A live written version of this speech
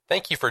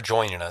Thank you for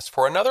joining us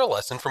for another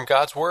lesson from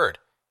God's Word.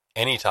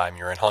 Anytime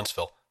you're in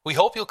Huntsville, we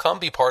hope you'll come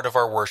be part of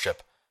our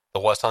worship. The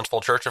West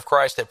Huntsville Church of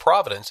Christ at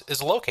Providence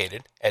is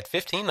located at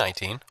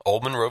 1519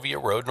 Old Monrovia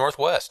Road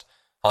Northwest,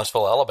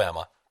 Huntsville,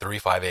 Alabama,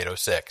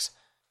 35806.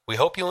 We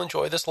hope you'll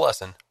enjoy this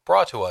lesson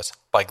brought to us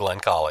by Glenn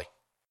Colley.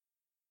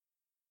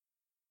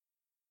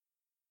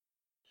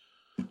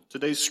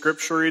 Today's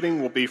scripture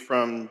reading will be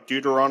from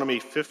Deuteronomy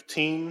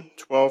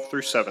 15:12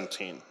 through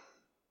 17.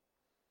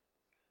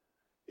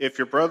 If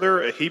your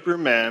brother, a Hebrew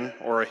man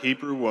or a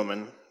Hebrew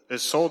woman,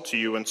 is sold to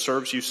you and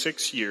serves you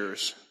 6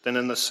 years, then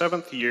in the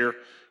 7th year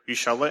you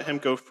shall let him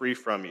go free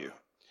from you.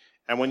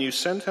 And when you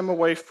send him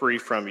away free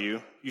from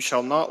you, you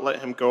shall not let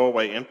him go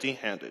away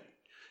empty-handed.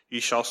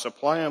 You shall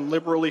supply him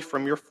liberally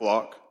from your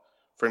flock,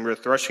 from your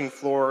threshing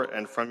floor,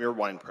 and from your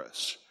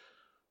winepress.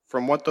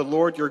 From what the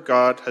Lord your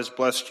God has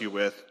blessed you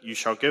with, you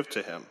shall give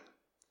to him.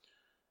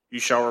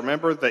 You shall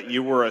remember that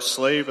you were a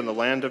slave in the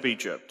land of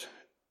Egypt,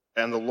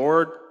 and the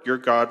Lord your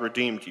God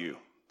redeemed you.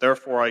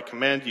 Therefore I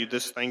command you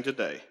this thing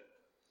today.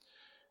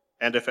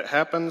 And if it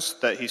happens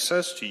that he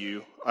says to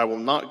you, I will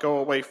not go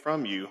away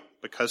from you,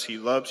 because he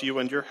loves you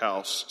and your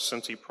house,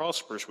 since he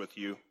prospers with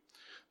you,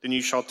 then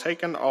you shall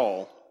take an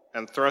awl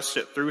and thrust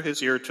it through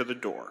his ear to the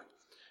door,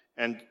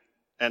 and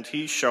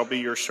he shall be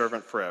your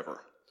servant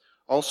forever.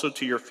 Also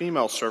to your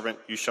female servant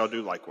you shall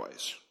do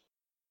likewise.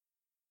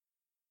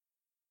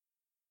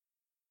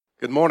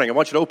 Good morning. I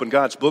want you to open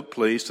God's book,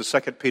 please, to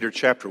 2 Peter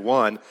chapter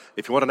 1.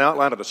 If you want an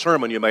outline of the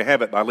sermon, you may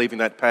have it by leaving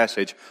that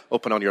passage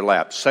open on your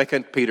lap. 2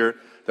 Peter,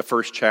 the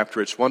first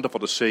chapter. It's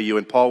wonderful to see you,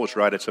 and Paul was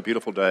right. It's a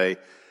beautiful day.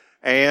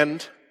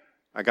 And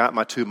I got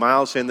my 2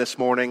 miles in this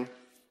morning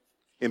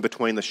in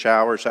between the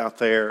showers out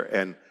there,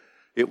 and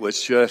it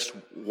was just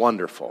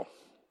wonderful.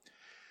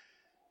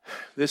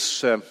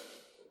 This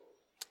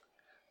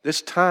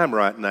time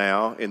right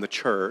now in the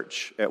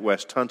church at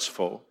West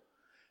Huntsville,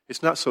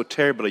 it's not so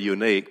terribly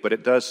unique, but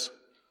it does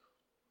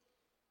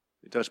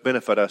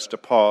benefit us to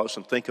pause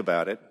and think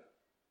about it.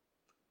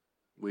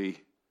 We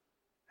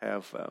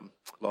have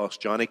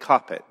lost Johnny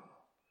Coppett,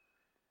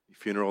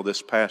 funeral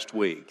this past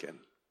week, and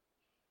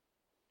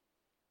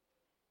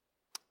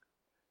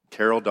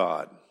Carol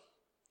Dodd.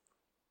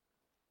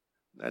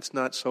 That's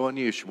not so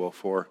unusual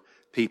for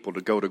people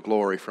to go to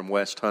glory from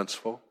West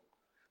Huntsville.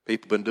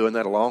 People have been doing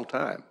that a long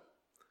time.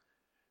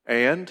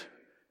 And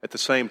at the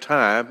same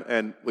time,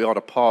 and we ought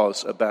to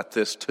pause about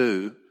this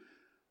too,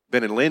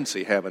 Ben and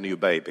Lindsay have a new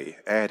baby,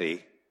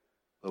 Addie,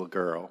 little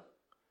girl.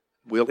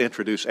 We'll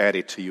introduce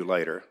Addie to you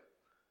later.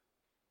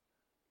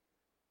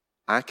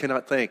 I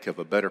cannot think of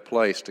a better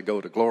place to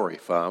go to glory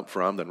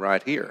from than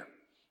right here.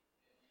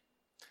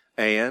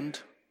 And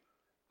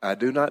I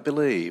do not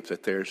believe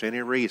that there's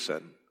any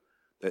reason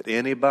that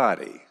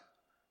anybody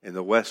in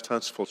the West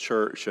Huntsville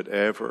church should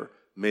ever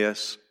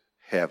miss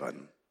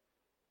heaven.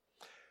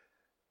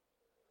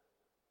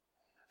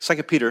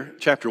 2 Peter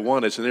chapter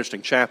 1 is an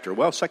interesting chapter.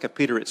 Well, 2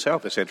 Peter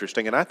itself is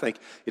interesting, and I think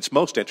it's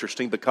most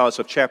interesting because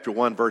of chapter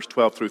 1, verse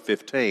 12 through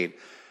 15.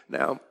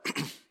 Now,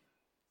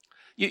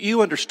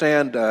 you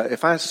understand,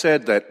 if I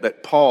said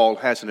that Paul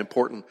has an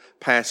important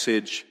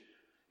passage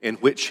in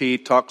which he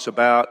talks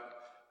about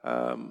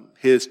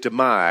his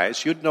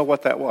demise, you'd know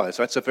what that was.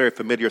 That's a very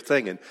familiar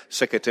thing in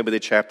 2 Timothy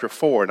chapter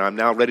 4. And I'm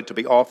now ready to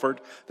be offered.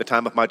 The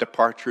time of my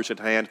departure is at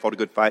hand. Fought a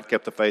good fight,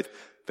 kept the faith,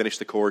 finished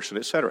the course, and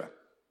etc.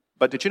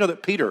 But did you know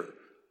that Peter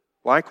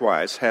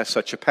likewise has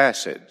such a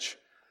passage?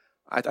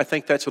 I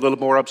think that's a little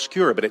more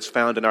obscure, but it's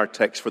found in our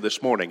text for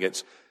this morning.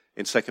 It's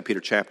in 2 Peter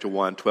chapter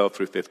 1, 12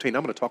 through 15.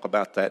 I'm going to talk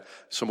about that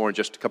some more in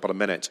just a couple of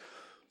minutes.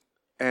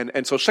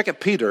 And so 2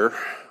 Peter,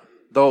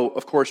 though,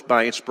 of course,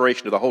 by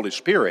inspiration of the Holy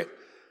Spirit,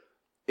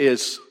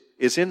 is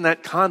in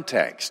that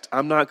context.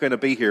 I'm not going to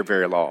be here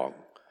very long.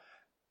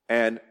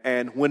 And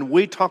when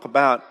we talk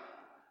about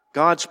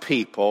God's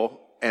people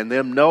and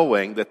them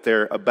knowing that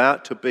they're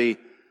about to be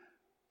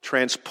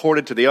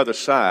transported to the other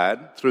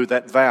side through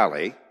that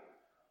valley,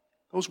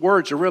 those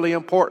words are really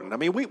important. I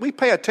mean, we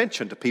pay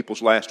attention to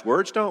people's last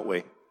words, don't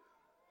we?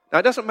 Now,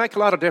 it doesn't make a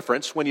lot of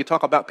difference when you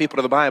talk about people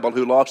in the Bible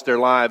who lost their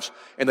lives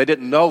and they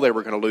didn't know they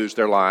were going to lose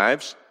their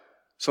lives.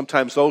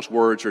 Sometimes those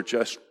words are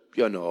just,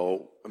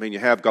 you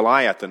have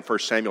Goliath in 1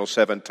 Samuel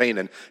 17,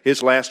 and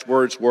his last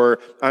words were,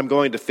 I'm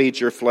going to feed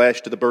your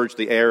flesh to the birds of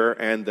the air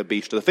and the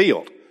beasts of the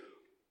field.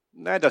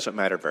 That doesn't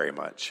matter very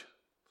much.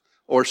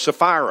 Or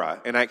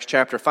Sapphira in Acts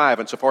chapter 5,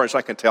 and so far as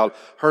I can tell,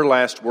 her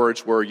last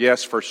words were,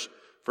 yes, for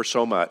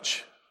so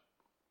much.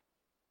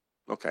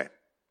 Okay.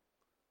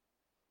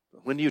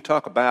 When you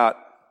talk about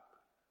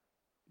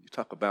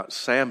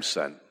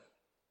Samson,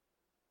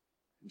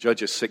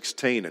 Judges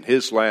 16, and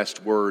his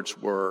last words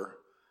were,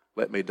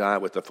 let me die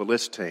with the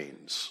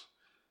Philistines.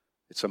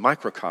 It's a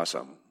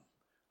microcosm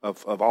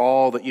of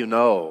all that you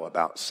know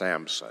about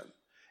Samson.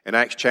 In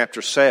Acts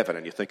chapter 7,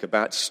 and you think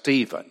about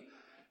Stephen,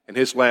 and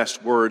his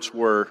last words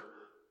were,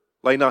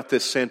 lay not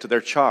this sin to their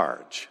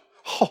charge.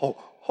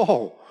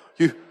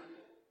 You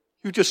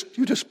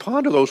just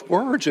ponder those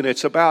words, and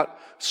it's about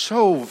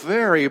so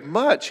very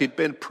much. He'd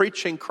been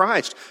preaching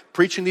Christ,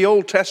 preaching the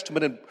Old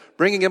Testament and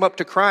bringing him up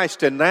to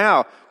Christ, and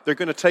now they're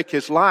going to take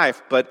his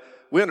life, but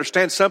we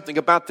understand something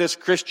about this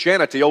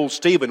Christianity old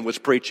Stephen was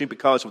preaching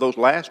because of those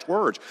last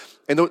words.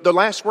 And the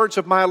last words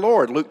of my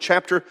Lord, Luke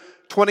chapter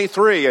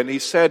 23, and he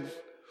said,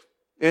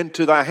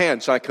 into thy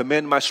hands I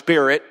commend my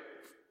spirit.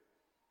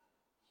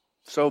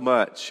 So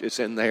much is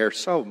in there.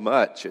 So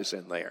much is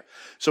in there.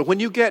 So when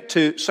you get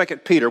to 2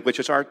 Peter, which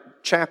is our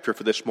chapter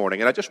for this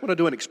morning, and I just want to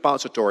do an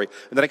expository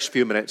in the next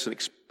few minutes,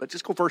 but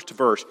just go verse to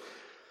verse.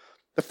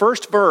 The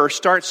first verse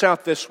starts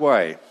out this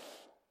way.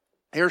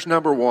 Here's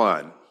number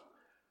 1.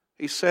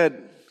 He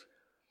said,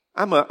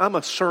 I'm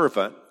a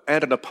servant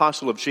and an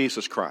apostle of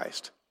Jesus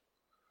Christ.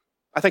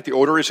 I think the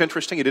order is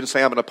interesting. He didn't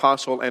say I'm an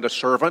apostle and a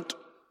servant.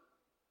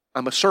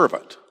 I'm a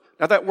servant.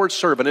 Now that word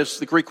servant is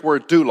the Greek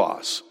word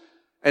doulos.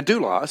 And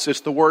doulos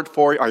is the word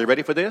for, are you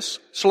ready for this?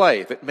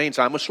 Slave. It means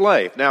I'm a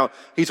slave. Now,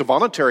 he's a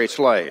voluntary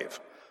slave.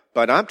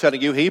 But I'm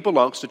telling you, he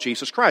belongs to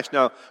Jesus Christ.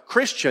 Now,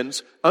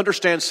 Christians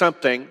understand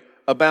something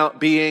about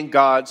being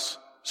God's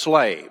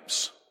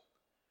slaves.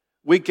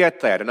 We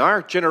get that. And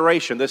our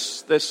generation,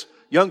 this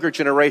younger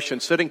generation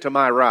sitting to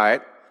my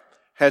right,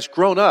 has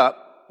grown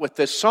up with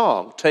this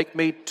song, Take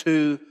Me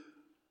to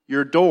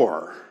Your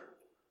Door,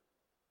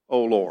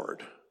 O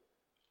Lord.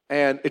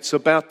 And it's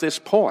about this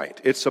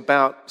point. It's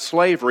about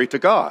slavery to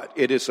God.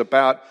 It is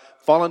about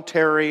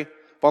voluntarily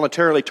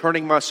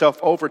turning myself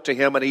over to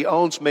him, and he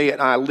owns me, and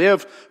I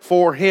live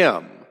for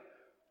him.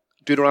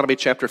 Deuteronomy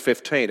chapter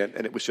 15,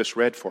 and it was just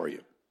read for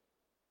you.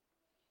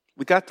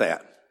 We got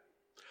that.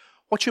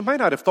 What you may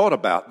not have thought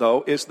about,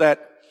 though, is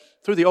that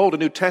through the Old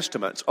and New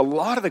Testaments, a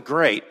lot of the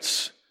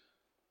greats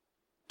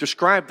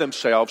described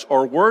themselves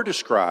or were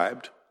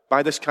described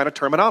by this kind of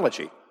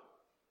terminology.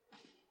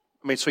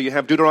 I mean, so you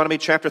have Deuteronomy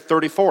chapter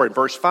 34 and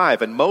verse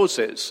 5, and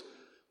Moses,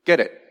 get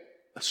it,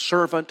 a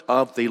servant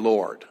of the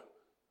Lord.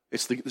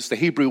 It's the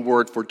Hebrew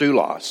word for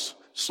doulos,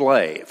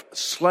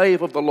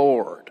 slave of the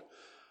Lord.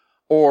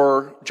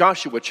 Or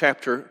Joshua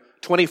chapter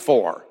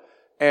 24,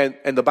 and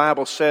the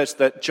Bible says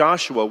that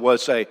Joshua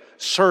was a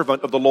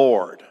servant of the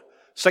Lord.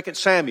 2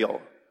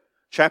 Samuel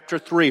chapter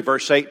 3,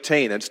 verse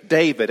 18, it's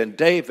David, and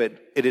David,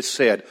 it is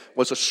said,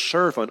 was a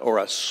servant or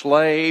a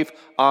slave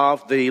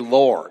of the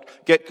Lord.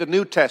 Get the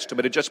New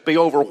Testament and just be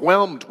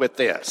overwhelmed with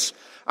this.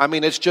 I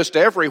mean, it's just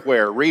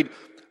everywhere. Read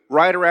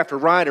writer after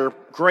writer,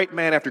 great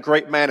man after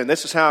great man, and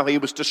this is how he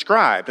was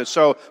described. And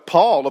so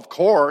Paul, of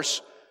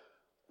course,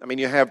 I mean,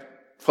 you have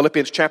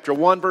Philippians chapter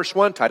 1, verse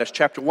 1, Titus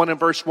chapter 1 and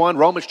verse 1,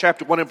 Romans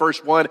chapter 1 and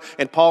verse 1,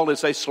 and Paul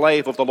is a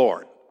slave of the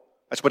Lord.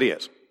 That's what he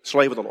is,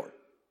 slave of the Lord.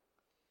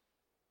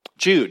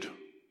 Jude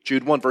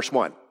 1 verse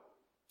 1,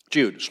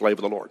 Jude, slave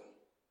of the Lord.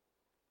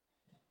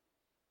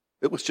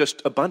 It was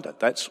just abundant.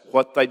 That's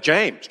what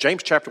James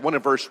chapter 1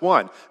 and verse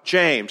 1,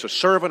 James, a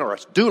servant or a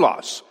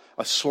doulos,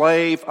 a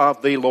slave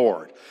of the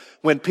Lord.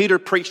 When Peter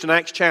preached in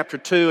Acts chapter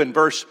 2 and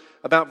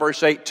about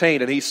verse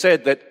 18, and he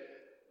said that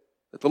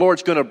the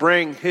Lord's going to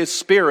bring his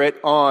Spirit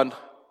on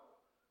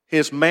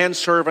his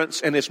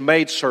manservants and his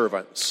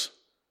maidservants.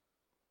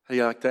 How do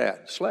you like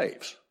that?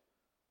 Slaves.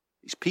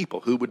 These people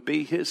who would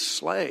be his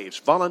slaves,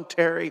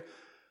 voluntary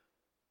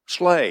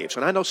slaves.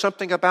 And I know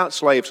something about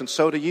slaves, and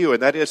so do you,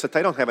 and that is that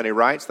they don't have any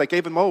rights. They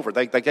gave them over.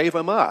 They gave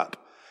them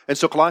up. And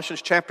so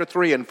Colossians chapter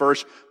 3 and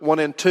verse 1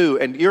 and 2,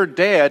 and you're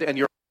dead and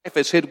your life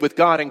is hid with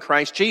God in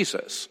Christ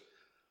Jesus.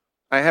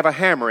 I have a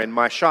hammer in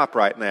my shop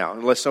right now,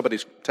 unless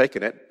somebody's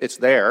taken it. It's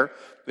there.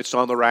 It's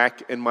on the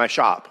rack in my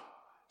shop.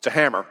 It's a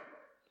hammer.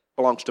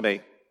 Belongs to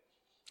me.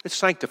 It's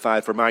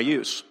sanctified for my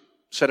use,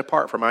 set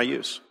apart for my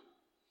use.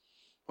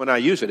 When I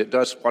use it, it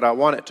does what I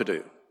want it to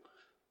do,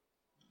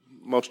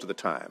 most of the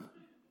time.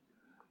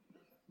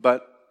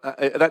 But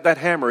that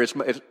hammer is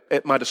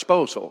at my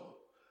disposal.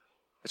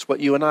 It's what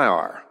you and I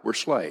are. We're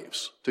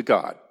slaves to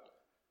God.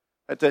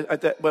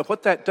 But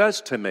what that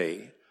does to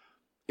me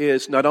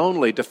is not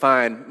only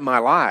define my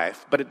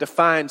life, but it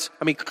defines,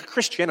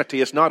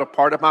 Christianity is not a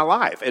part of my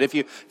life. And if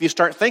you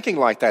start thinking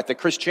like that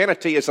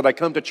Christianity is that I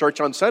come to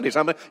church on Sundays,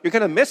 you're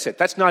going to miss it.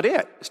 That's not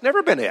it. It's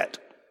never been it.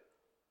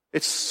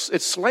 It's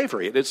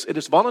slavery. It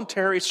is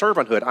voluntary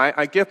servanthood.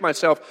 I give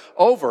myself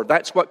over.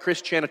 That's what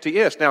Christianity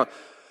is. Now,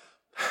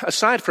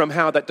 aside from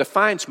how that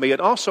defines me,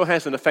 it also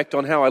has an effect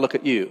on how I look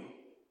at you.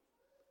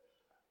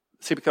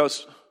 See,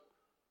 because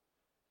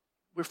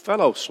we're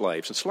fellow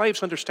slaves, and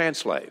slaves understand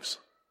slaves.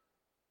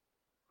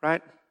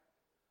 Right?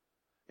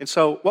 And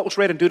so what was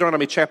read in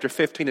Deuteronomy chapter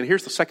 15, and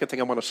here's the second thing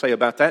I want to say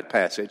about that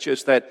passage,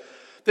 is that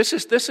this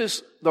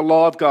is the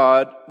law of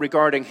God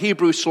regarding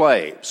Hebrew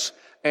slaves.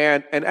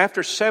 And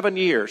after 7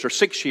 years or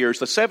 6 years,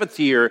 the seventh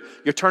year,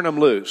 you turn them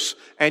loose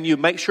and you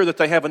make sure that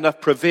they have enough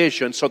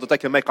provision so that they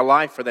can make a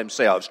life for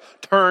themselves.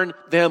 Turn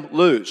them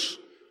loose.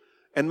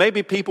 And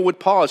maybe people would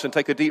pause and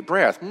take a deep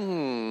breath.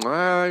 And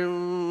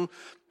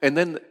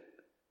then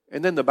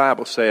the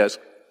Bible says,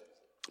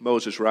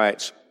 Moses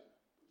writes,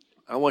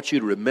 I want you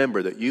to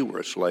remember that you were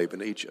a slave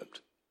in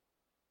Egypt.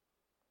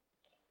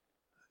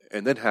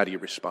 And then how do you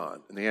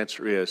respond? And the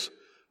answer is,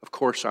 of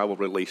course I will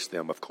release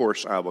them. Of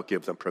course I will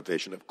give them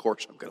provision. Of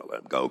course I'm going to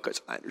let them go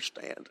because I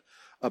understand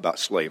about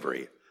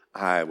slavery.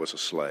 I was a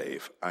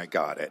slave. I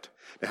got it.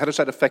 Now how does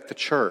that affect the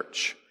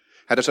church?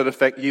 How does that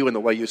affect you and the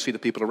way you see the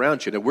people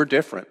around you? Now, we're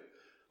different.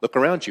 Look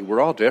around you.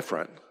 We're all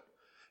different.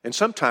 And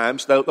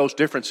sometimes those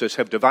differences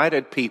have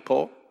divided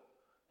people.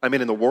 I mean,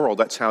 in the world,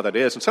 that's how that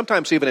is. And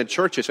sometimes even in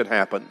churches it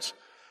happens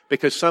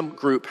because some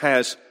group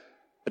has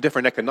a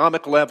different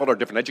economic level or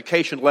different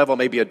education level,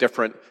 maybe a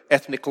different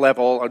ethnic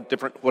level or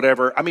different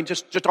whatever. I mean,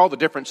 just all the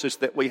differences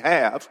that we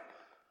have.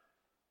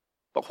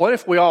 But what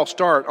if we all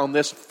start on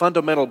this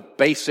fundamental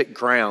basic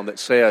ground that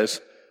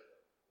says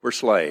we're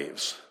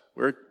slaves?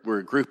 We're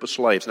a group of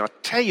slaves. And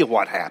I'll tell you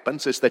what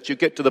happens is that you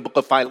get to the book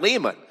of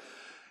Philemon.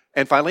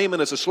 And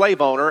Philemon is a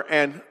slave owner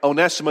and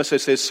Onesimus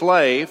is his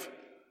slave.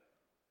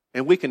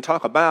 And we can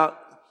talk about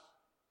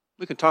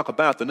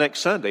the next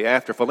Sunday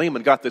after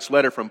Philemon got this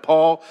letter from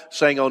Paul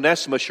saying,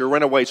 Onesimus, your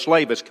runaway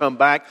slave, has come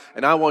back,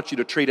 and I want you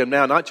to treat him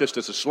now not just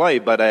as a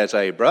slave, but as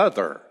a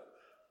brother.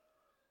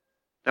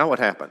 Now what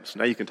happens?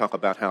 Now you can talk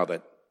about how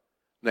that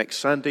next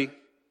Sunday,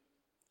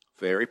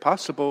 very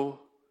possible,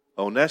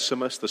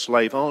 Onesimus, the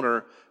slave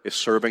owner, is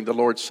serving the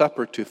Lord's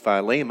Supper to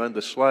Philemon,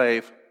 the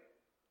slave,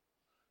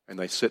 and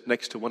they sit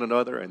next to one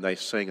another and they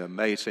sing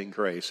Amazing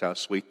Grace, how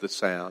sweet the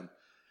sound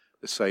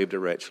that saved a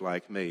wretch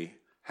like me.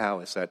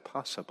 How is that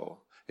possible?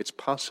 It's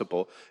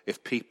possible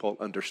if people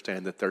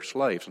understand that they're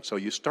slaves. And so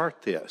you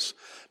start this.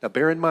 Now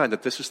bear in mind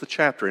that this is the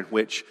chapter in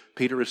which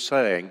Peter is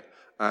saying,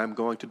 I'm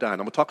going to die.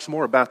 And I'm going to talk some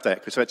more about that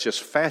because that's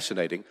just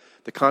fascinating,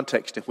 the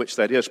context in which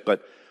that is.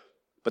 But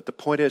the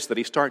point is that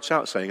he starts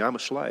out saying, I'm a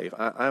slave.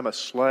 I'm a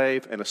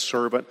slave and a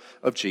servant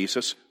of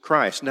Jesus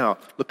Christ. Now,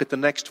 look at the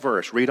next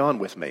verse. Read on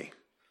with me.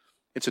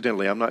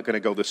 Incidentally, I'm not going to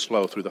go this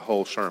slow through the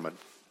whole sermon.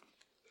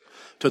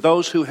 To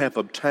those who have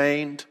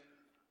obtained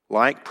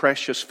like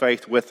precious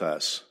faith with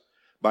us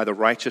by the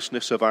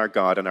righteousness of our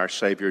God and our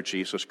Savior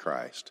Jesus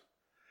Christ.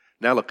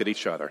 Now look at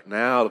each other.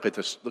 Now look at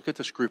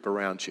this group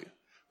around you.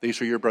 These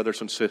are your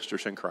brothers and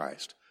sisters in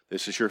Christ.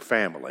 This is your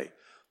family.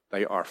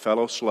 They are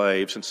fellow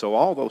slaves. And so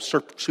all those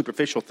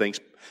superficial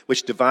things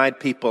which divide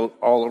people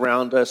all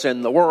around us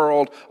in the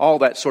world, all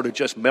that sort of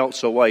just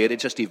melts away. It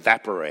just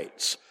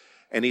evaporates.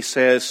 And he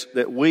says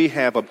that we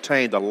have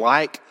obtained a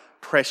like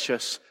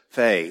precious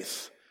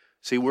faith.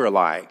 See, we're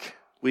alike.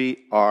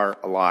 We are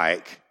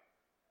alike.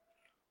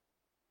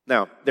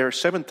 Now, there are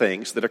 7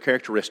 things that are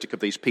characteristic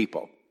of these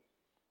people,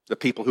 the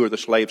people who are the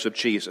slaves of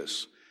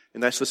Jesus.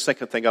 And that's the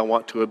second thing I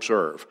want to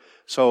observe.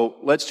 So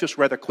let's just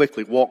rather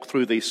quickly walk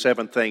through these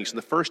 7 things. And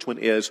the first one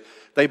is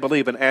they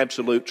believe in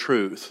absolute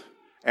truth,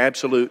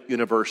 absolute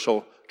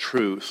universal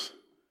truth.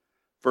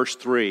 Verse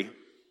 3,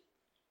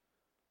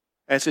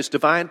 as His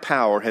divine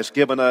power has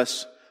given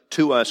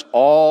to us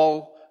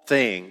all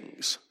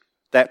things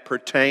that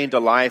pertain to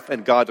life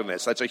and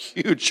godliness. That's a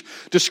huge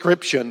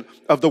description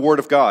of the Word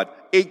of God.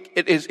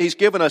 He's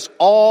given us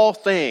all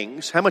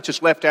things. How much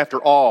is left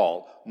after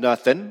all?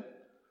 Nothing.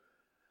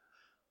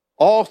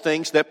 All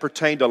things that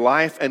pertain to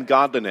life and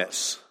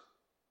godliness.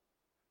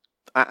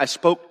 I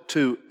spoke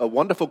to a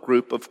wonderful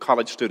group of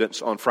college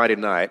students on Friday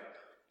night,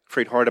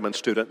 Freed Hardeman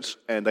students,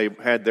 and they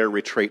had their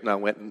retreat, and I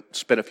went and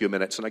spent a few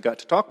minutes, and I got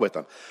to talk with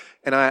them.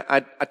 And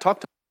I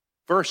talked to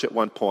verse at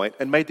one point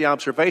and made the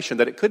observation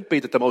that it could be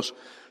that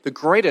the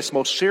greatest,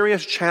 most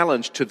serious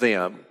challenge to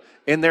them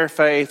in their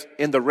faith,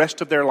 in the rest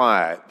of their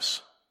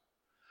lives,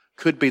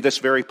 could be this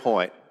very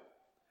point: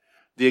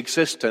 the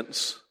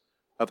existence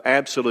of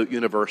absolute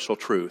universal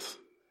truth.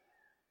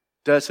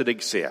 Does it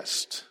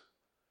exist?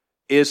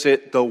 Is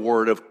it the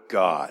Word of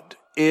God?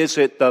 Is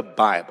it the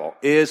Bible?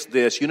 Is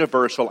this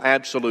universal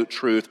absolute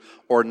truth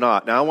or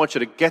not? Now I want you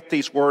to get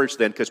these words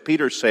then, because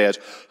Peter says,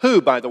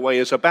 who, by the way,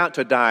 is about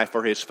to die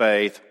for his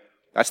faith.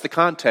 That's the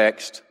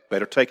context.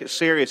 Better take it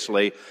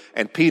seriously.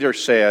 And Peter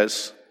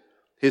says,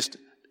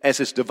 as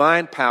His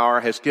divine power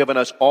has given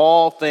us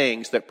all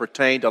things that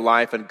pertain to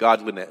life and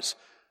godliness.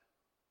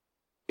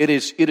 It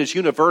is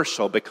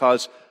universal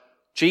because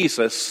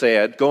Jesus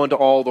said, go into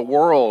all the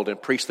world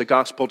and preach the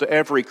gospel to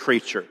every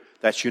creature.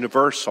 That's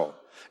universal.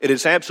 It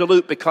is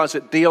absolute because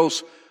it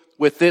deals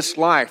with this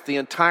life, the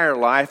entire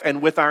life, and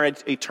with our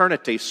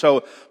eternity.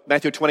 So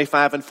Matthew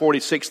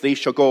 25:46, these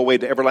shall go away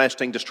to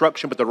everlasting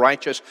destruction, but the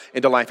righteous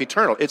into life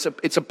eternal.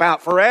 It's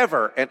about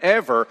forever and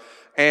ever.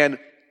 And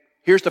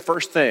here's the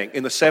first thing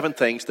in the 7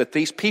 things that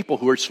these people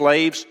who are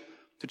slaves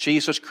to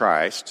Jesus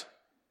Christ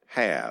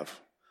have.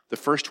 The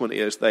first one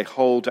is they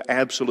hold to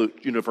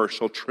absolute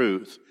universal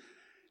truth.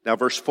 Now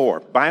verse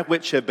 4, by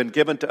which have been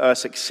given to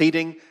us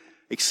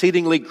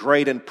exceedingly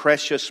great and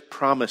precious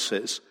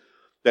promises,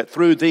 that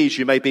through these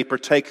you may be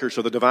partakers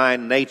of the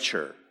divine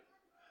nature.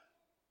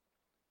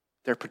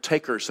 They're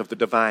partakers of the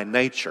divine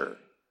nature.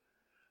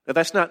 Now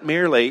that's not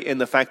merely in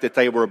the fact that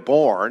they were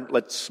born,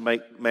 let's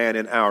make man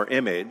in our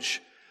image.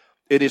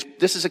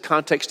 This is a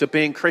context of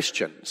being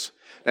Christians.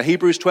 Now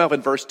Hebrews 12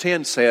 and verse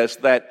 10 says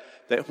that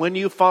when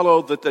you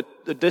follow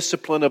the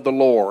discipline of the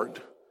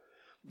Lord,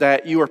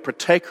 that you are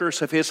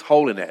partakers of His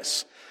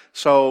holiness.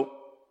 So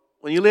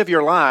when you live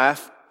your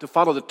life to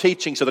follow the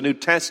teachings of the New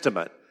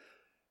Testament,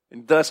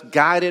 and thus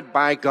guided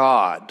by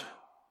God,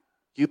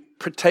 you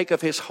partake of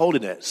His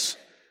holiness.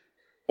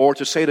 Or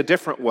to say it a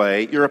different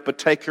way, you're a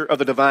partaker of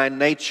the divine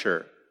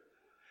nature.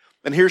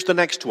 And here's the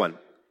next one.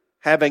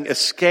 Having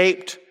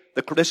escaped,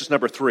 this is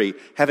number 3,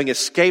 having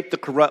escaped the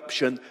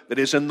corruption that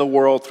is in the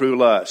world through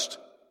lust.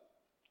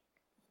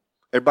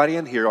 Everybody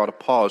in here ought to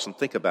pause and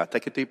think about it.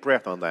 Take a deep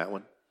breath on that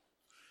one.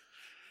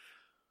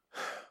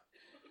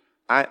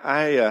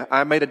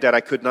 I made a debt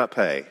I could not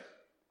pay.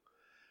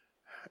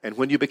 And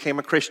when you became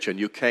a Christian,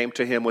 you came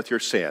to Him with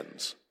your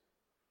sins.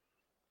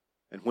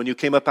 And when you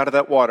came up out of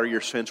that water,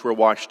 your sins were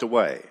washed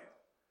away.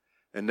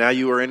 And now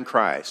you are in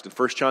Christ. And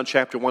 1 John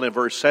chapter 1 and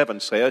verse 7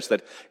 says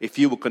that if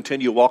you will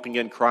continue walking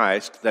in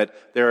Christ,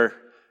 that there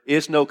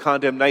is no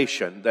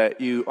condemnation,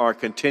 that you are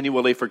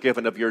continually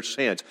forgiven of your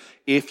sins.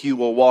 If you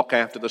will walk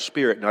after the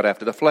Spirit, not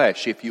after the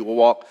flesh. If you will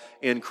walk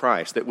in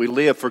Christ, that we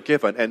live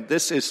forgiven. And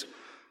this is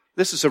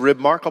a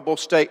remarkable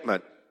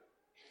statement.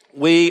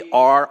 We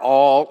are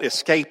all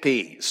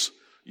escapees.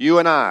 You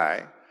and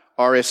I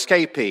are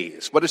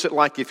escapees. What is it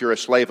like if you're a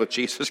slave of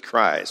Jesus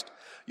Christ?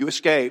 You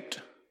escaped.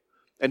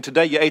 And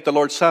today you ate the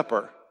Lord's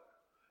Supper.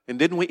 And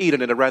didn't we eat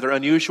it in a rather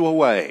unusual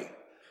way?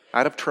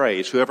 Out of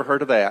trays. Who ever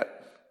heard of that?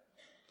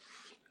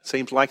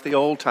 Seems like the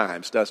old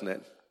times, doesn't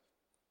it?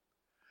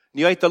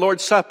 You ate the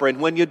Lord's Supper, and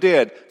when you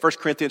did, 1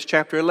 Corinthians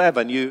chapter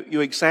 11,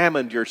 you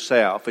examined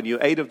yourself, and you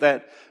ate of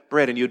that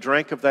bread, and you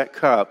drank of that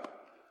cup.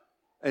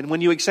 And when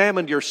you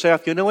examined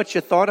yourself, you know what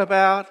you thought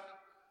about?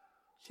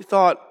 You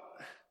thought,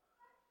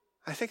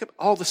 I think of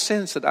all the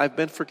sins that I've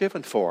been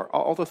forgiven for,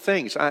 all the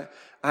things.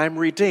 I'm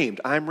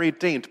redeemed. I'm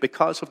redeemed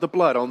because of the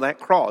blood on that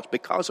cross.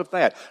 Because of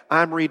that,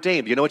 I'm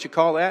redeemed. You know what you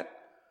call that?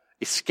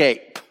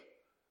 Escape.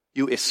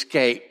 You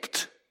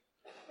escaped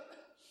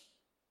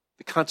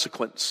the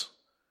consequence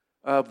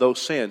of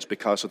those sins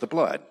because of the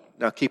blood.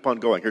 Now keep on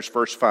going. Here's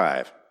verse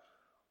 5.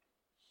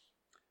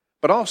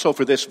 But also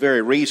for this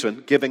very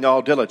reason, giving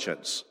all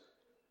diligence.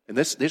 And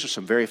these are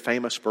some very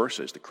famous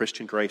verses, the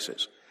Christian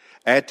graces.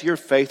 Add to your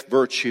faith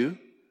virtue,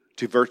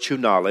 to virtue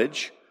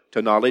knowledge,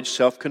 to knowledge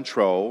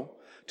self-control,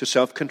 to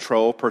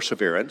self-control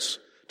perseverance,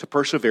 to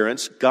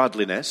perseverance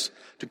godliness,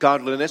 to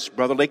godliness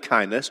brotherly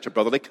kindness, to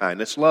brotherly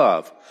kindness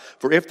love.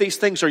 For if these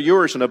things are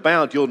yours and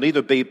abound, you'll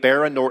neither be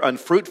barren nor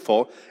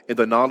unfruitful in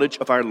the knowledge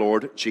of our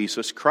Lord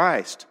Jesus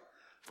Christ.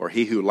 For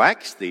he who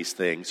lacks these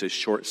things is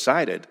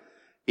short-sighted,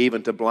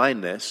 even to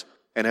blindness,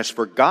 and has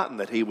forgotten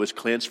that he was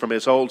cleansed from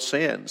his old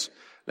sins.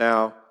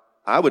 Now,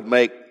 I would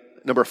make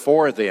number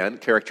 4 then,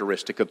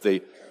 characteristic of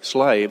the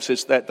slaves,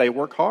 is that they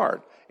work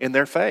hard in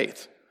their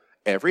faith.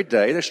 Every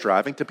day they're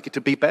striving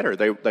to be better.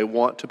 They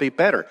want to be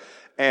better.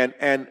 And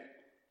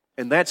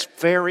that's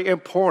very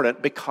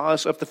important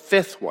because of the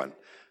 5th one.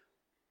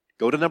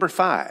 Go to number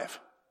 5,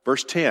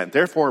 verse 10.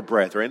 Therefore,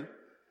 brethren,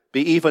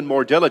 be even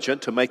more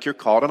diligent to make your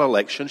call and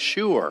election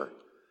sure.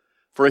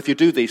 For if you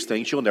do these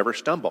things, you'll never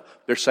stumble.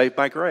 They're saved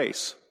by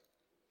grace.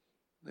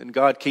 And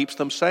God keeps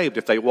them saved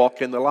if they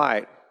walk in the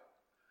light.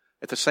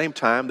 At the same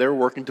time, they're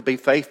working to be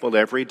faithful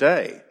every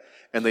day.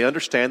 And they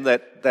understand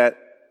that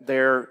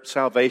their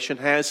salvation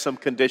has some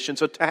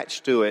conditions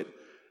attached to it.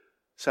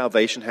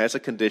 Salvation has a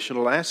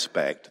conditional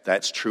aspect.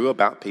 That's true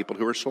about people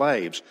who are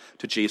slaves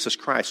to Jesus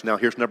Christ. Now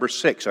here's number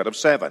 6 out of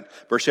 7.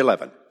 Verse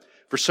 11.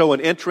 For so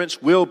an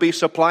entrance will be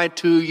supplied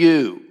to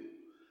you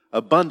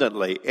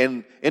abundantly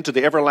into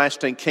the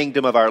everlasting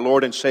kingdom of our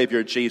Lord and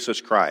Savior Jesus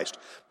Christ.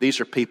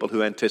 These are people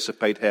who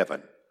anticipate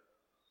heaven.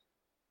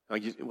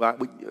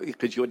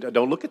 Because you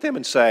don't look at them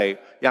and say,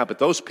 yeah, but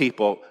those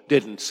people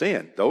didn't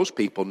sin. Those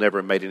people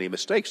never made any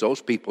mistakes. Those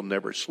people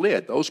never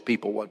slid. Those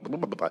people, blah, blah,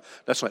 blah, blah.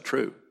 That's not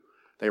true.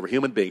 They were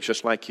human beings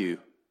just like you.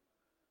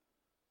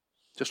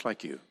 Just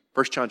like you.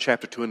 1 John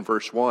chapter 2 and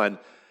verse 1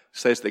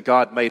 says that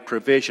God made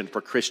provision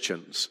for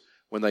Christians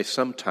when they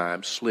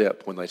sometimes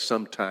slip, when they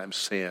sometimes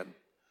sin.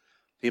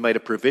 He made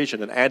a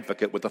provision, an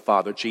advocate with the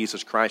Father,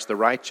 Jesus Christ the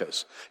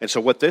righteous. And so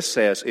what this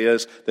says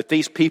is that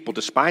these people,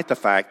 despite the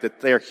fact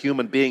that they're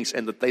human beings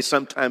and that they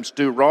sometimes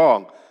do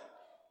wrong,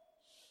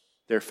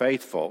 they're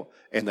faithful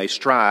and they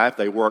strive,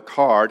 they work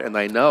hard, and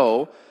they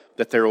know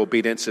that their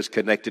obedience is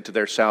connected to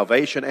their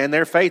salvation, and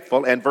they're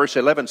faithful. And verse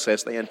 11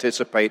 says they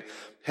anticipate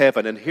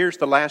heaven. And here's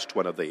the last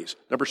one of these,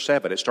 number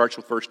 7. It starts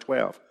with verse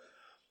 12.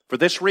 For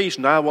this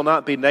reason I will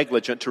not be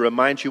negligent to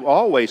remind you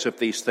always of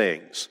these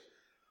things.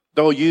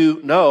 Though you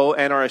know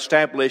and are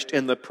established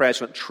in the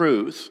present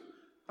truth,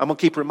 I'm going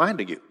to keep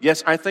reminding you.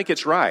 Yes, I think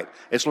it's right,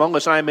 as long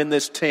as I'm in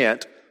this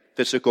tent,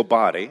 physical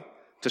body,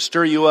 to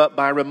stir you up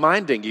by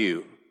reminding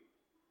you,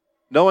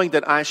 knowing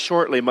that I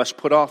shortly must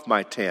put off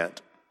my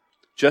tent,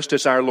 just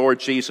as our Lord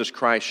Jesus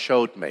Christ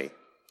showed me.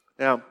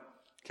 Now,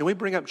 can we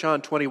bring up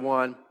John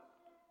 21?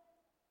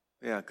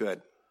 Yeah,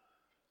 good.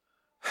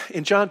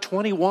 In John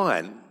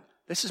 21,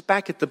 this is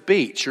back at the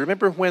beach. You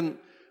remember when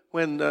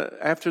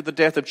after the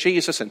death of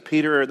Jesus and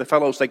Peter and the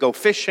fellows, they go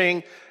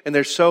fishing and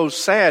they're so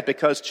sad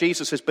because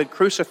Jesus has been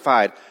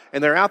crucified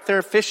and they're out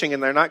there fishing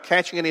and they're not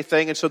catching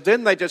anything. And so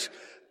then there's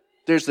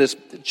this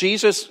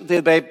Jesus,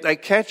 they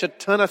catch a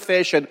ton of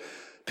fish and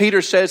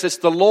Peter says it's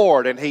the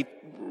Lord and he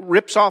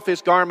rips off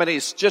his garment, he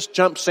just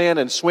jumps in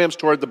and swims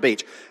toward the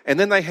beach. And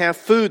then they have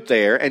food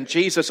there and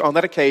Jesus on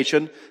that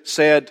occasion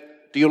said,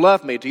 do you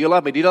love me? Do you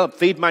love me? Do you love me?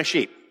 Feed my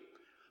sheep.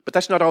 But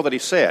that's not all that he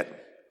said.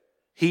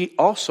 he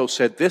also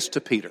said this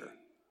to Peter.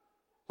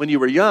 When you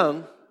were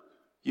young,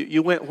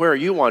 you went where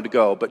you wanted to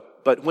go,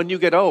 but when you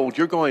get old,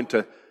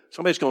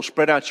 somebody's going to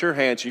spread out your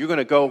hands and you're going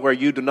to go where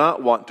you do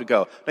not want to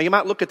go. Now, you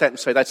might look at that and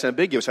say, that's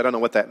ambiguous. I don't know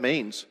what that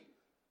means.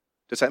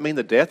 Does that mean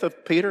the death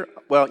of Peter?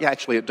 Well, yeah,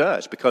 actually it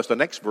does, because the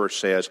next verse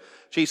says,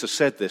 Jesus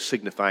said this,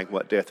 signifying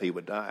what death he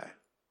would die.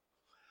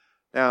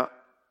 Now,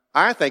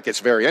 I think it's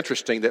very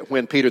interesting that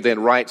when Peter then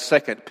writes 2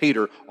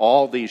 Peter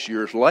all these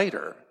years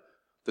later,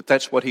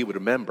 that's what he would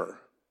remember.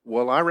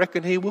 Well, I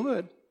reckon he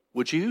would.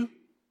 Would you?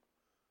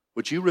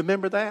 Would you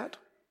remember that?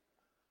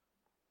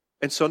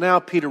 And so now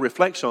Peter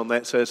reflects on that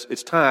and says,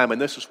 it's time, and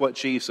this is what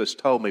Jesus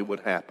told me would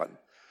happen.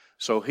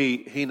 So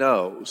he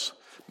knows.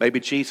 Maybe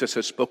Jesus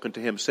has spoken to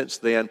him since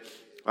then,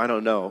 I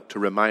don't know, to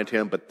remind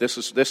him, but this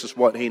is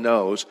what he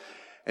knows,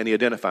 and he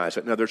identifies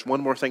it. Now, there's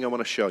one more thing I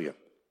want to show you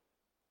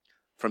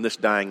from this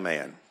dying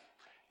man,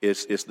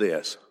 is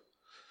this.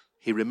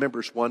 He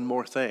remembers one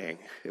more thing.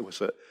 It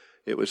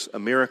was a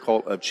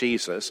miracle of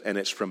Jesus, and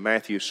it's from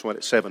Matthew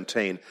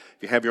 17.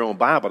 If you have your own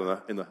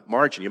Bible in the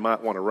margin, you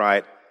might want to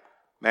write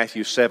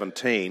Matthew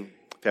 17,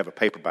 if you have a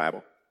paper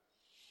Bible.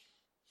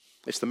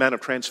 It's the Mount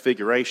of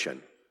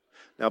Transfiguration.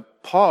 Now,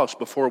 pause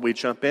before we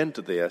jump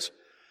into this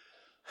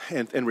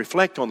and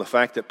reflect on the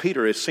fact that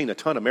Peter has seen a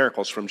ton of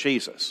miracles from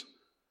Jesus.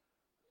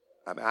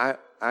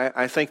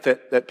 I think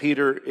that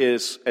Peter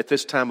is at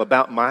this time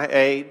about my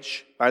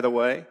age, by the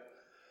way.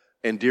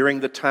 And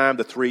during the time,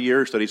 the 3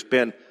 years that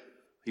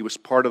he was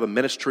part of the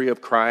ministry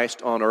of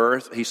Christ on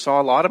earth. He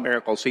saw a lot of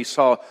miracles. He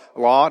saw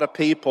a lot of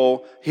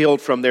people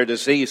healed from their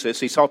diseases.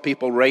 He saw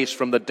people raised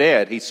from the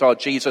dead. He saw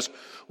Jesus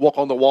walk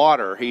on the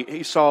water.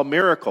 He saw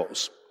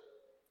miracles.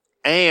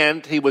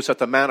 And he was at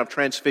the Mount of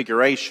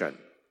Transfiguration.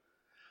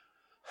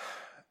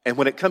 And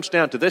when it comes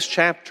down to this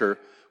chapter,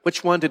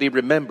 which one did he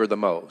remember the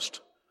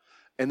most?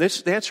 And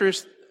the answer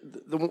is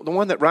the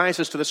one that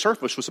rises to the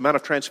surface was the Mount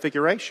of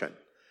Transfiguration.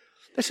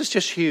 This is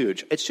just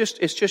huge. It's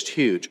just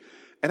huge.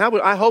 And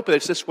I hope that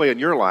it's this way in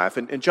your life.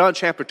 In John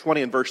chapter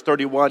 20 and verse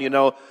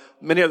 31,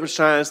 many other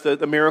signs,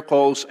 the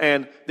miracles,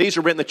 and these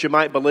are written that you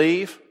might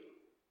believe.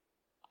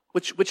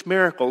 Which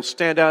miracles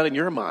stand out in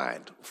your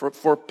mind?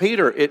 For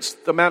Peter, it's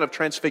the Mount of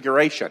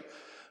Transfiguration.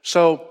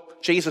 So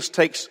Jesus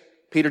takes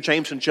Peter,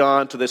 James, and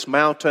John to this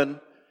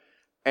mountain,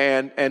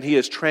 and he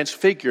is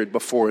transfigured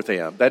before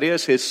them. That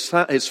is,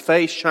 his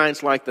face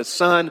shines like the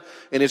sun,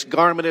 and his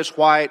garment is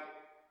white.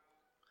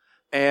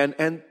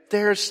 And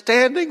they're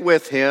standing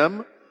with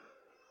him,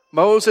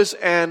 Moses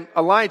and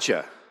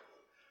Elijah,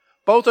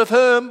 both of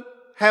whom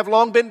have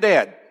long been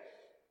dead.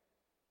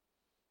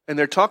 And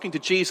they're talking to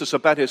Jesus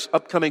about his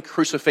upcoming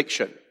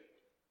crucifixion.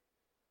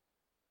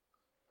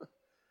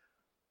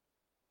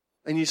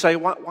 And you say,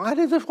 why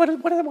did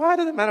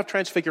the Mount of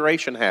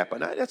Transfiguration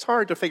happen? That's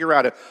hard to figure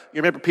out. You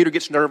remember Peter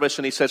gets nervous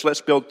and he says,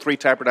 let's build 3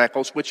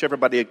 tabernacles, which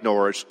everybody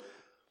ignores.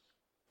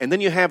 And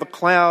then you have a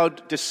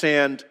cloud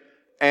descend,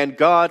 and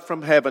God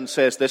from heaven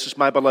says, this is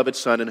my beloved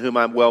Son in whom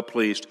I'm well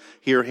pleased.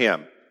 Hear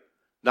him.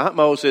 Not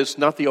Moses,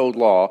 not the old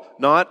law,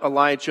 not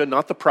Elijah,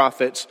 not the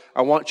prophets.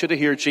 I want you to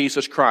hear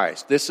Jesus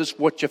Christ. This is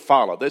what you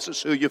follow. This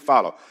is who you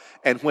follow.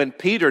 And when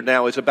Peter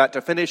now is about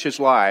to finish his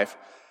life,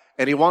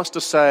 and he wants to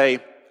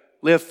say,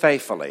 live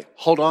faithfully.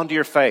 Hold on to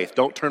your faith.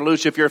 Don't turn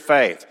loose of your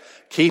faith.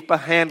 Keep a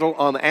handle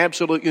on the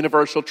absolute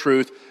universal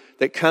truth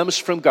that comes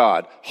from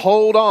God.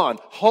 Hold on.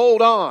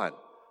 Hold on.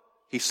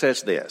 He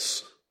says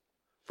this,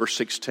 verse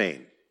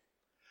 16.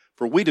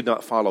 For we did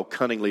not follow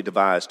cunningly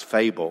devised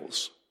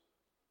fables.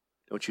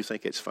 Don't you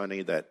think it's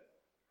funny that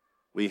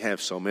we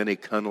have so many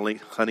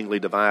cunningly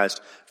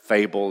devised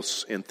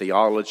fables in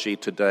theology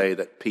today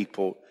that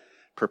people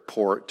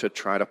purport to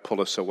try to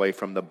pull us away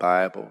from the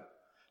Bible?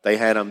 They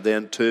had them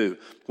then too.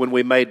 When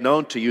we made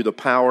known to you the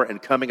power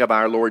and coming of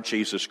our Lord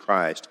Jesus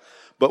Christ,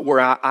 but were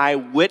our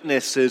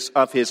eyewitnesses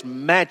of his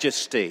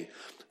majesty.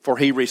 For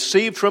he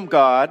received from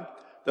God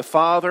the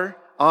Father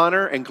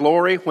honor and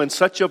glory when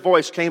such a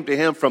voice came to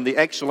him from the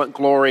excellent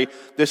glory,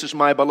 this is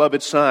my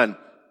beloved Son,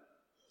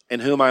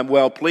 in whom I'm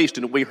well pleased.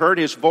 And we heard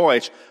his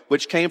voice,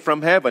 which came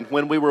from heaven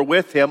when we were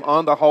with him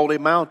on the holy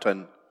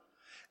mountain.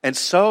 And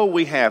so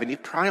we have, and you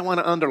probably want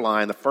to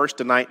underline the 1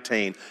 to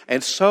 19,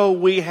 and so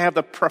we have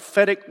the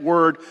prophetic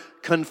word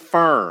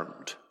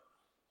confirmed.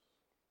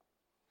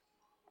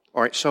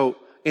 All right, so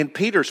in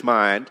Peter's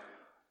mind,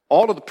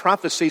 all of the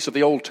prophecies of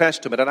the Old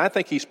Testament, and I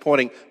think he's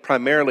pointing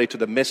primarily to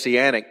the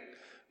messianic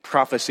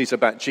prophecies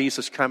about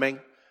Jesus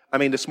coming. I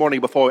mean, this morning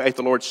before we ate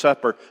the Lord's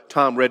Supper,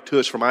 Tom read to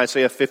us from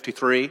Isaiah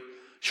 53.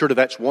 Surely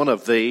that's one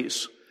of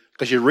these.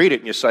 Because you read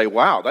it and you say,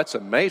 wow, that's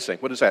amazing.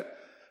 What is that?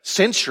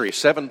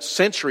 7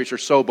 centuries or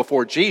so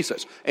before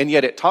Jesus. And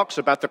yet it talks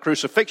about the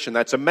crucifixion.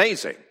 That's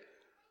amazing.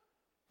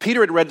 Peter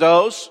had read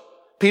those.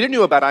 Peter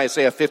knew about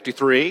Isaiah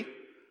 53.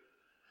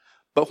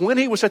 But when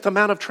he was at the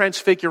Mount of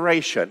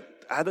Transfiguration,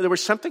 there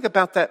was something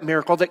about that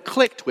miracle that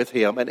clicked with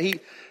him. And he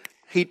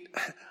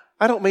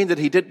I don't mean that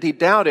he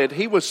doubted.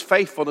 He was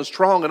faithful and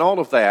strong and all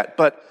of that.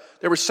 But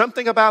there was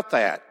something about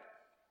that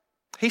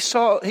He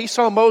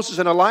saw Moses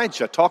and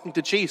Elijah talking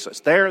to Jesus.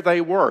 There they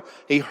were.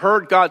 He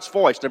heard God's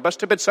voice. There must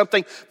have been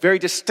something very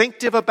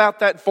distinctive about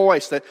that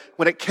voice that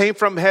when it came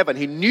from heaven,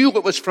 he knew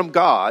it was from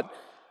God.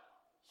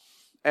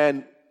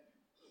 And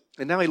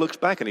now he looks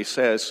back and he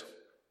says,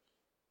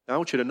 I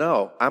want you to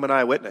know, I'm an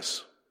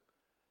eyewitness.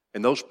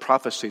 And those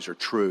prophecies are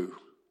true.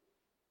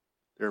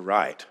 They're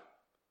right.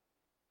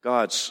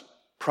 God's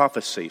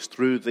prophecies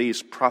through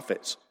these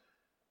prophets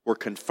were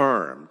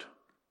confirmed,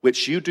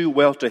 which you do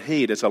well to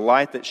heed as a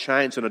light that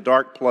shines in a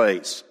dark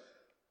place.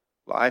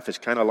 Life is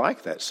kind of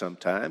like that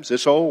sometimes.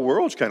 This whole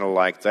world's kind of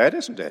like that,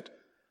 isn't it?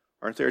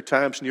 Aren't there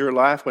times in your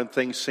life when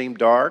things seem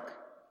dark?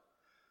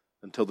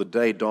 Until the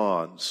day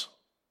dawns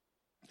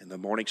and the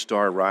morning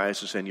star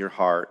rises in your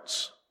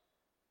hearts.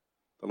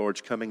 The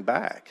Lord's coming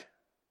back.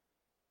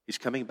 He's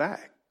coming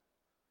back.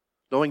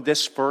 Knowing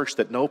this first,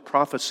 that no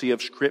prophecy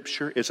of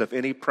Scripture is of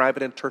any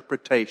private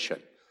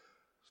interpretation.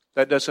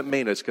 That doesn't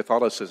mean, as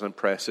Catholicism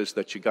presses,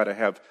 that you got to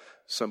have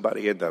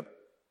somebody in the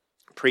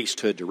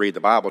priesthood to read the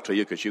Bible to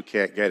you because you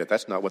can't get it.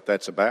 That's not what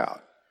that's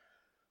about.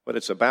 What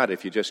it's about,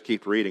 if you just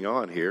keep reading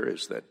on here,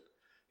 is that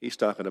he's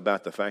talking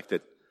about the fact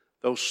that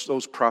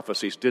those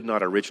prophecies did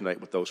not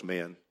originate with those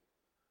men.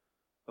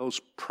 Those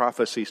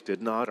prophecies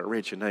did not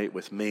originate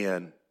with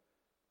men.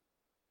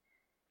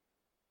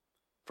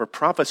 For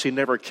prophecy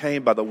never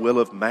came by the will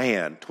of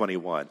man,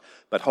 21.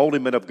 But holy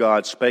men of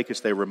God spake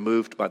as they were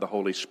moved by the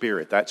Holy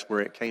Spirit. That's where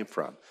it came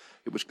from.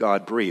 It was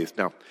God-breathed.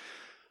 Now,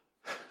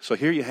 so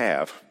here you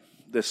have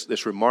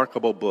this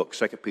remarkable book,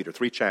 2 Peter,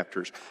 3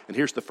 chapters. And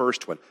here's the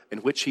first one, in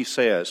which he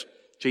says,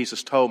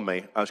 Jesus told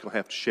me I was going to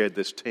have to shed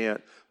this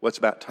tent. Well, it's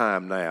about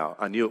time now.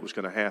 I knew it was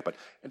going to happen.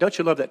 And don't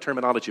you love that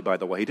terminology, by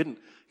the way? He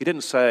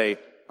didn't say,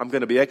 I'm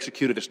going to be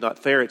executed. It's not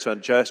fair. It's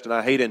unjust. And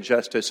I hate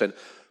injustice. And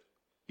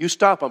you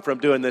stop them from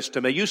doing this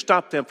to me. You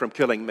stop them from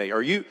killing me.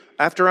 Or you,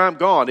 after I'm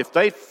gone, if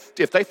they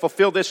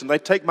fulfill this and they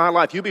take my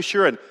life, you be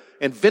sure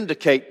and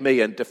vindicate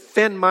me and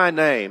defend my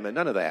name. And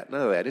none of that.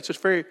 It's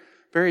just very,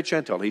 very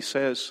gentle. He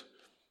says,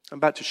 I'm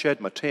about to shed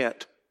my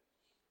tent.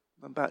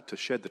 I'm about to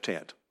shed the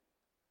tent.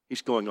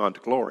 He's going on to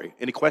glory.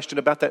 Any question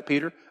about that,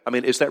 Peter? I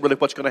mean, is that really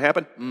what's going to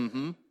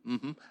happen?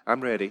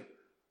 I'm ready.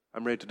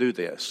 I'm ready to do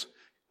this.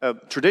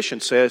 Tradition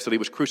says that he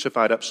was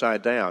crucified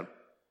upside down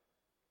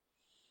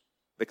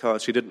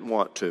because he didn't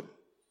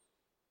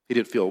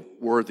feel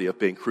worthy of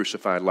being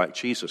crucified like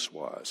Jesus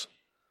was.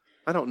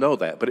 I don't know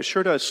that, but it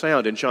sure does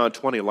sound in John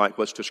 20 like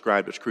what's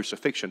described as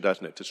crucifixion,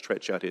 doesn't it? To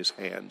stretch out his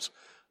hands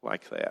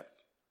like that.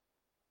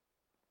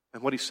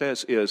 And what he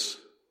says is,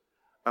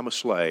 I'm a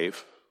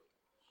slave,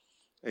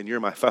 and you're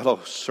my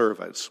fellow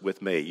servants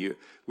with me.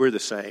 We're the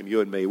same.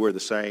 You and me, we're the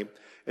same.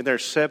 And there are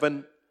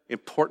 7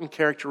 important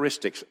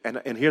characteristics,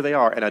 and here they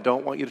are, and I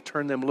don't want you to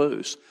turn them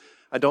loose.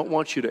 I don't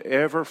want you to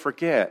ever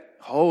forget.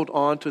 Hold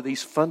on to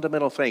these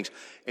fundamental things.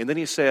 And then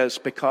he says,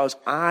 because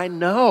I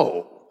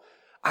know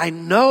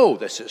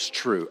this is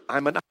true.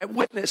 I'm an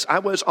eyewitness. I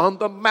was on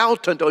the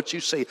mountain, don't you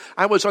see?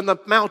 I was on the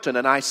mountain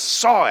and I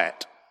saw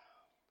it.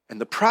 And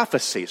the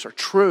prophecies are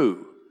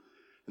true.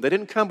 And they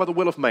didn't come by the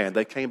will of man.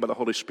 They came by the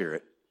Holy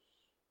Spirit.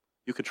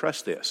 You can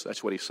trust this.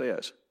 That's what he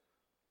says.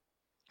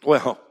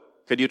 Well,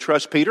 can you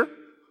trust Peter?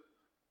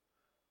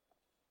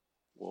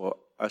 Well,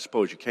 I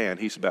suppose you can.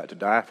 He's about to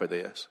die for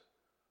this.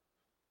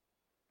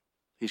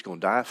 He's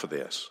going to die for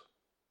this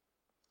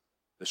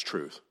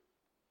truth.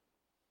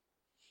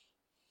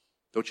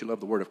 Don't you love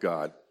the Word of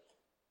God?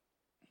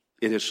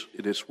 It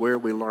is where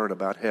we learn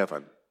about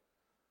heaven.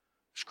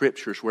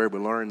 Scripture is where we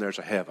learn there's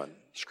a heaven.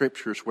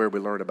 Scripture is where we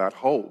learn about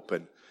hope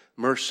and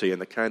mercy and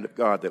the kind of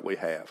God that we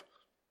have.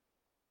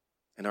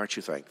 And aren't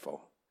you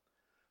thankful?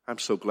 I'm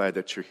so glad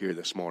that you're here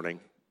this morning.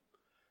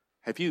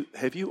 Have you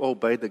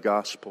obeyed the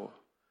gospel?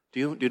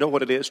 Do you know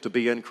what it is to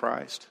be in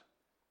Christ?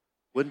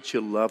 Wouldn't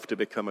you love to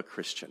become a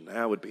Christian?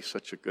 Now would be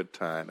such a good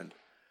time. And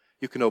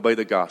you can obey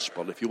the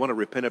gospel. If you want to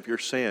repent of your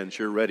sins,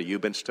 you're ready. You've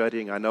been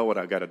studying. I know what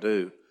I've got to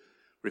do.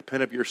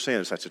 Repent of your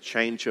sins. That's a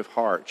change of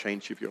heart,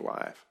 change of your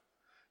life.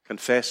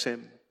 Confess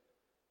Him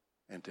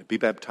and to be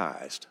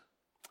baptized,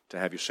 to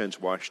have your sins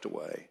washed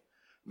away.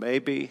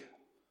 Maybe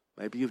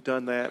you've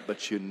done that,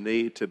 but you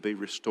need to be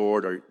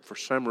restored, or for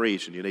some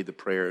reason you need the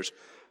prayers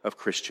of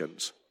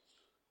Christians.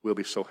 We'll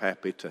be so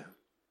happy to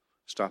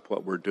stop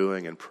what we're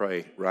doing and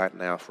pray right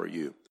now for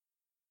you.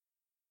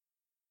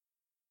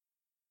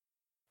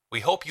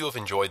 We hope you have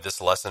enjoyed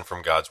this lesson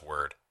from God's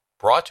Word,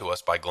 brought to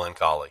us by Glenn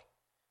Colley.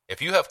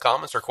 If you have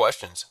comments or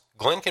questions,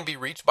 Glenn can be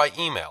reached by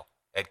email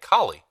at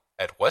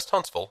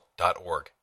colley@westhuntsville.org.